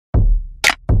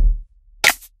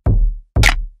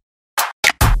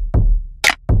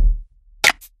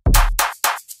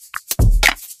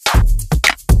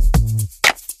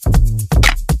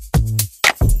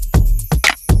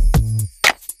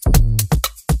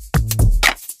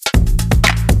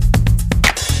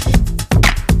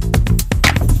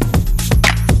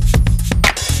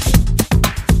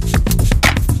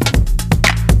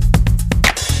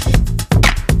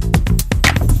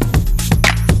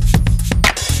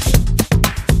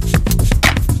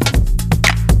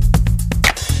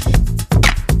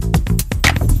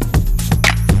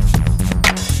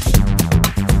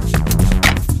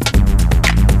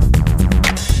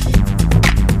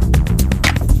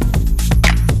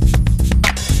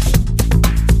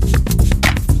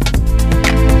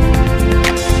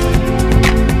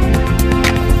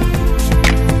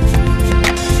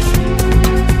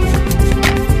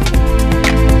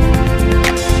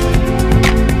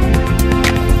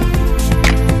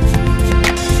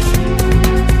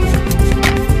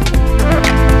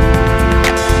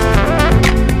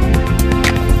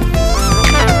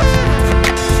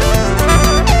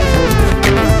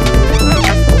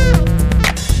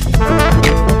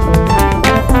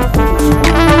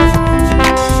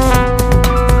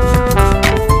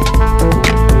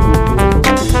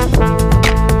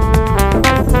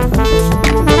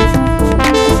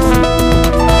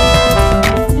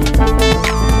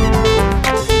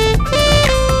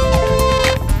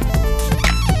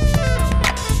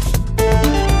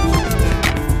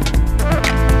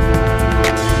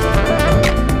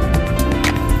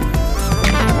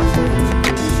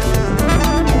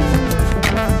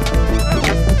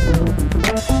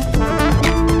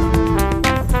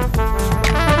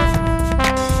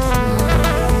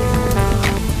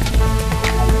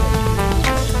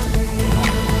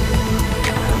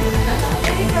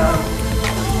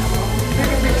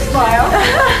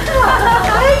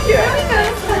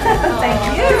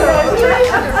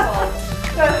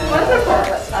That's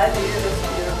wonderful. I think it is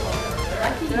beautiful.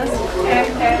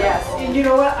 And you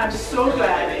know what? I'm so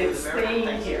glad it's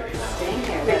staying here.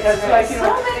 Because, like, you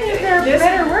know, So many of their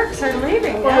better works are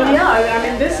leaving. well, yeah, I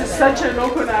mean, this is such an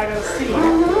Okanagan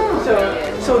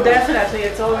scene. So definitely,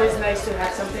 it's always nice to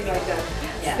have something like that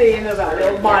stay in the valley.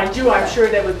 Oh, mind you, I'm sure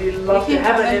they would be love to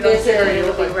have it in Ontario.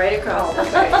 It'll be right across the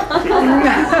street.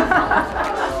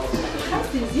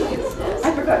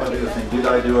 I forgot. What do you think? Did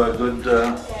I do a good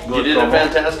You did a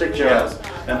fantastic job. Yes,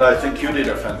 and I think you did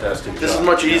a fantastic job. This is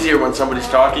much easier when somebody's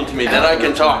talking to me. Then I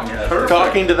can talk. Yes.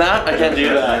 Talking to that, I can't do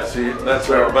Yeah, that. see, that's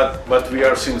right. But we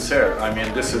are sincere. I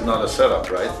mean, this is not a setup,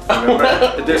 right?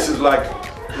 Remember, this is like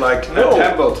No,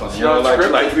 Templeton, you know, not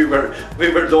scripted. like we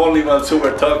were the only ones who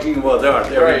were talking about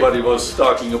art. Everybody was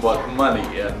talking about money,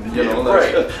 and you know,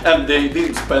 and they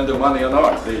didn't spend the money on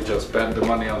art. They just spent the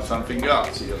money on something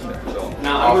else. You know, so.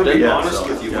 Now, I'm going to be Yeah, honest so-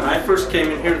 with you. When I first came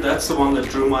in here, that's the one that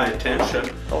drew my attention.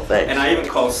 Oh, thanks. And I even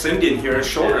called Cindy in here and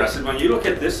showed her. I said, when you look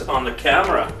at this on the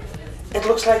camera, it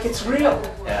looks like it's real.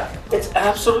 Yeah. It's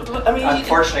absolutely, I mean,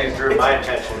 Unfortunately, it drew my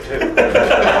attention too.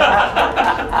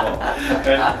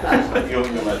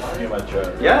 And you met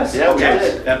Jerry. Yes. Yeah, we Okay.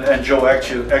 did. And Joe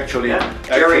actually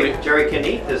Jerry can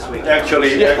eat this week.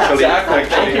 Actually, Exactly.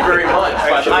 Thank you very much.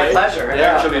 by the My way. pleasure.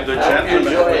 Actually, the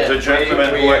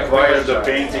gentleman who acquired the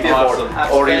painting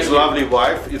or his lovely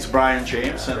wife, it's Brian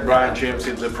James, and Brian James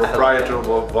is the proprietor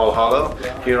of Valhalla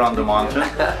here on the mountain,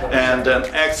 and an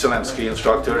excellent ski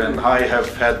instructor. And I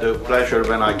have had the pleasure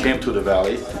when I came to the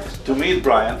valley to meet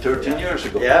Brian 13 years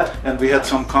ago. Yeah. And we had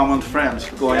some common friends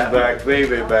going back, way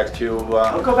back to.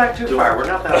 Don't go back too far. We're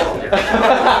not that old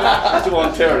yet. to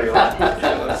Ontario.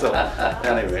 So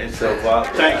anyway,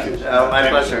 thank you. My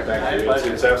pleasure. Thank you.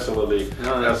 It's absolutely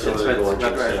gorgeous.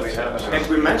 Yes. and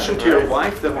we mentioned to your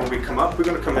wife that when we come up, we're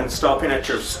going to come in, stop in at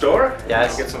your store.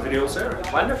 Yes. And get some videos there.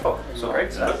 Wonderful. So Great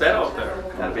put stuff. that out there.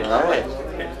 That'll be All right.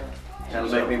 That'll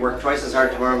make me work twice as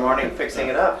hard tomorrow morning fixing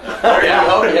it up. There you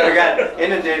go. I got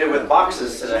inundated with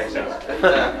boxes today. So. And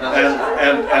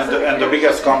the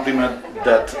biggest compliment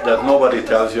that nobody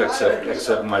tells you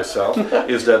except myself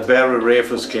is that Barry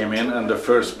Rafus came in, and the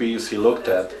first piece he looked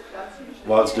at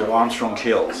was the Armstrong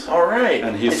Hills. All right.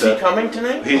 And he Is said- he coming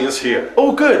tonight? He is here.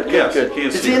 Oh, good. Yes, Good. he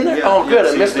Is he in here. there? Yeah, Oh, good.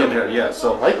 yes, I missed he's him. in here. Yeah,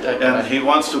 so like that guy. and he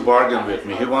wants to bargain with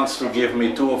me. He wants to give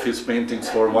me 2 of his paintings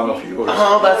for 1 of yours.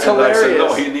 Oh, that's and I said,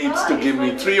 no, hilarious. he needs to give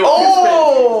me 3 of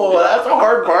Oh, that's a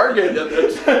hard bargain.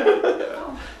 his paintings.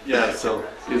 Yeah, so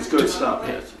it's good stuff.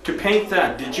 Yes. To paint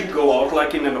that, did you go out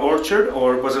like in an orchard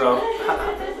or was it out?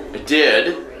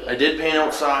 I did paint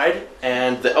outside,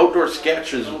 and the outdoor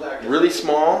sketch is really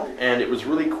small, and it was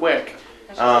really quick.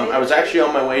 I was actually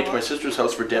on my way to my sister's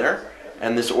house for dinner,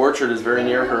 and this orchard is very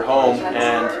near her home,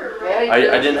 and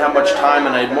I didn't have much time,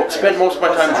 and I spent most of my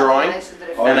time drawing,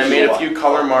 and I made a few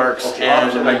color marks,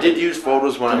 and I did use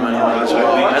photos when I'm at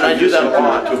home, and I do that a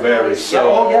lot. To Barry.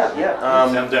 So,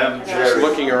 And then just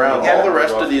looking around, all the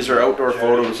rest of these are outdoor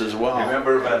photos as well.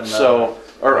 Remember when? So,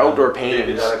 or outdoor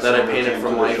paintings that I painted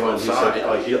from life outside.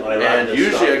 And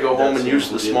usually I go home and use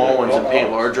the small ones and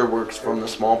paint larger works from the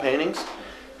small paintings.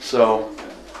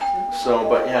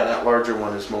 But yeah, that larger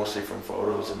one is mostly from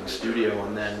photos in the studio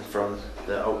and then from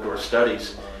the outdoor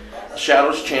studies.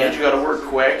 Shadows change, you gotta work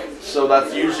quick, so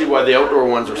that's usually why the outdoor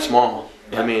ones are small.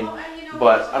 I mean,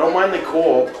 but I don't mind the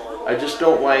cold, I just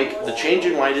don't like, the change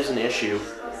in light is an issue,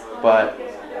 but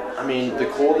I mean, the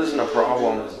cold isn't a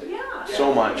problem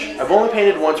so much. I've only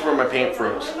painted once where my paint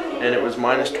froze, and it was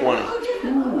 -20.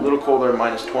 A little colder than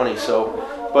 -20, so,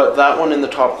 but that one in the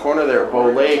top corner there at Bow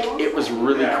Lake, it was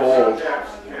really cold,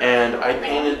 and I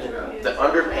painted the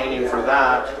underpainting for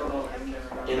that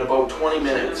in about 20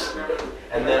 minutes.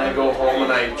 And then I go home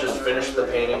and I just finish the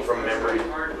painting from memory,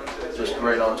 just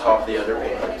right on top of the other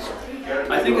painting. So.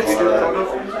 I think it's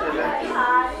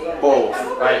Both.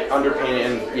 I underpainted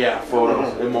and yeah, photo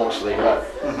mostly,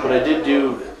 but I did do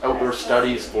outdoor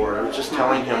studies for it. I was just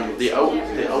telling him the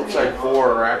outside 4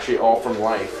 are actually all from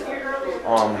life.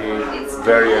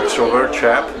 Very extrovert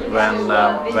chap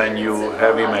when you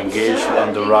have him engaged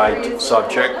on the right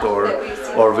subject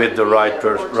or with the right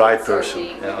person.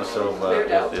 Yeah, so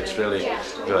it's really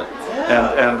good.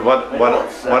 And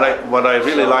what I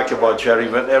really like about Jerry,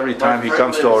 when every time he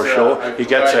comes to our show, he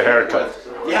gets a haircut.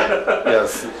 Yeah.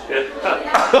 Yes.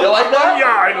 You like that?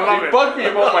 Yeah, I love You it. bugged me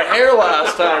about my hair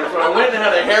last time, so I went and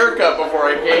had a haircut before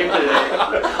I came today.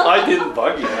 I didn't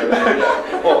bug you.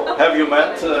 Oh, have you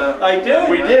met? I did.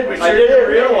 We did. We sure I didn't did.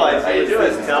 realize How he you was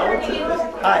doing? this talented.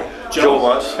 Hi. Joe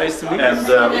was. Nice to meet you.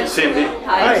 And Cindy.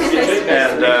 Hi.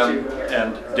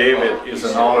 And David is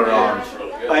an all-around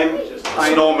I'm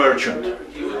snow merchant.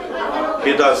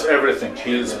 He does everything.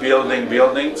 He's building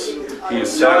buildings. He's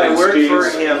selling I work skis. for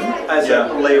him as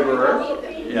a laborer,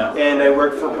 Yeah, and I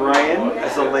work for Brian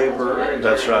as a laborer,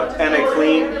 that's right. and I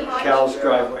clean Cal's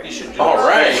driveway. All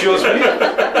right. Excuse me.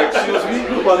 Excuse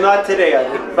me. Well, not today, I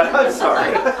didn't, but I'm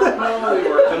sorry.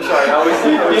 I'm sorry, I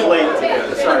was late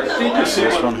today. Sorry. Did you see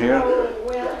this one here?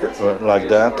 Like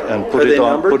that, and Are they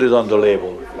numbered? put it on the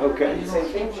label. Okay.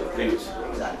 Please.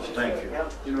 Thank you.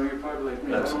 You know, you're probably like,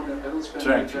 That's- I don't spend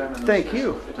thank much time in Thank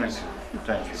you. Thank you.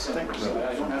 Thank you. Thank you.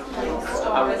 I don't have to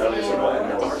go.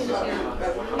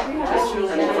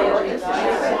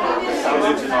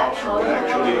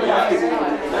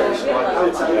 Actually,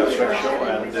 it's an abstract show,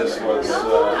 and this was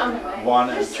 1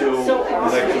 and 2.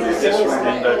 And actually, this one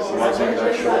index was in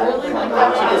the show from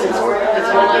Elizabeth.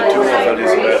 The 2 of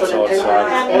Elizabeth's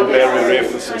outside, and Barry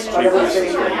Raffles' 3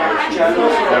 pieces from the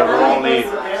There were only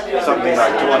something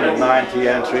like 290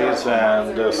 entries,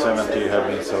 and 70 have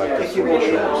been selected for the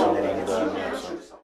show. So, and